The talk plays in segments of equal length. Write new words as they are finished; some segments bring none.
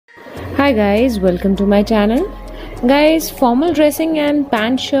Hi guys, welcome to my channel. Guys, formal dressing and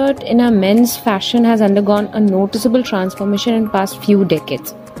pant shirt in a men's fashion has undergone a noticeable transformation in past few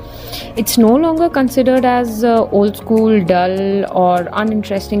decades. It's no longer considered as old school, dull or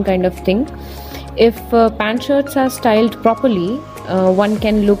uninteresting kind of thing. If pant shirts are styled properly, one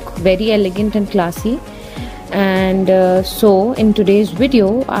can look very elegant and classy. And so in today's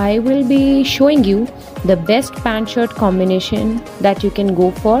video I will be showing you the best pant shirt combination that you can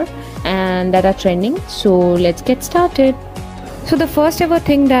go for and that are trending. So let's get started. So the first ever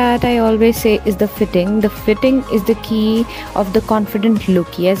thing that I always say is the fitting. The fitting is the key of the confident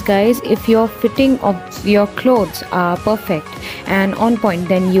look. Yes guys, if your fitting of your clothes are perfect and on point,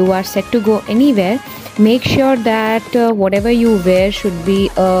 then you are set to go anywhere. Make sure that whatever you wear should be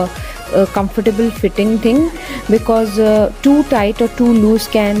a comfortable fitting thing, because too tight or too loose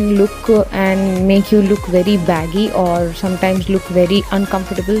can look and make you look very baggy or sometimes look very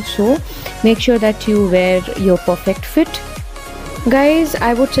uncomfortable. So make sure that you wear your perfect fit. Guys,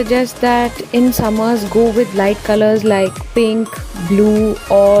 I would suggest that in summers go with light colors like pink, blue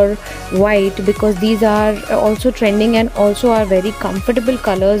or white, because these are also trending and also are very comfortable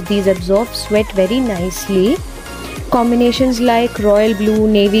colors. These absorb sweat very nicely. Combinations like royal blue,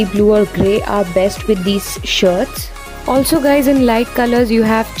 navy blue or grey are best with these shirts. Also guys, in light colors you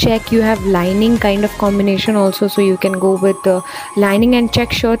have check, you have lining kind of combination also, so you can go with lining and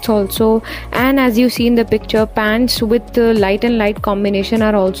check shirts also. And as you see in the picture, pants with light and light combination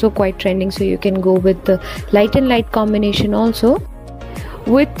are also quite trending, so you can go with the light and light combination also.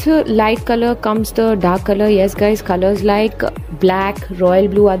 With light color comes the dark color. Yes guys, colors like black, royal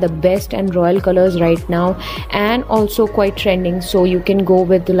blue are the best and royal colors right now and also quite trending, so you can go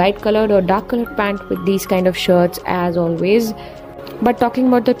with the light colored or dark colored pant with these kind of shirts as always. But talking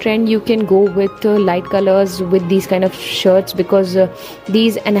about the trend, you can go with light colors with these kind of shirts, because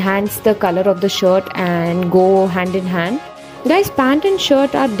these enhance the color of the shirt and go hand in hand. Guys, pant and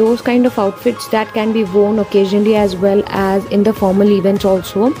shirt are those kind of outfits that can be worn occasionally as well as in the formal events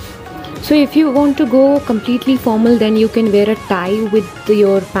also. So if you want to go completely formal, then you can wear a tie with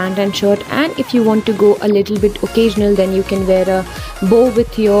your pant and shirt, and if you want to go a little bit occasional, then you can wear a bow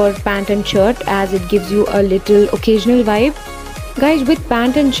with your pant and shirt, as it gives you a little occasional vibe. Guys, with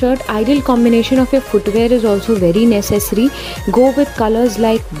pant and shirt, ideal combination of your footwear is also very necessary. Go with colors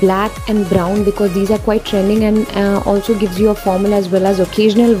like black and brown, because these are quite trending and also gives you a formal as well as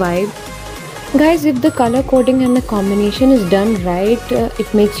occasional vibe. Guys, if the color coding and the combination is done right,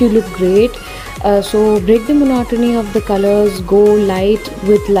 it makes you look great. So break the monotony of the colors, go light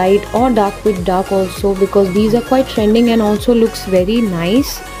with light or dark with dark also, because these are quite trending and also looks very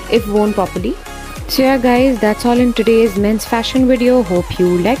nice if worn properly. So yeah guys, that's all in today's men's fashion video. Hope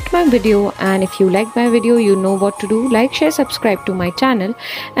you liked my video, and if you liked my video, you know what to do. Like, share, subscribe to my channel,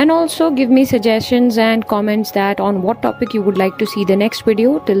 and also give me suggestions and comments that on what topic you would like to see the next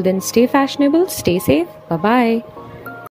video. Till then, stay fashionable, stay safe, bye bye.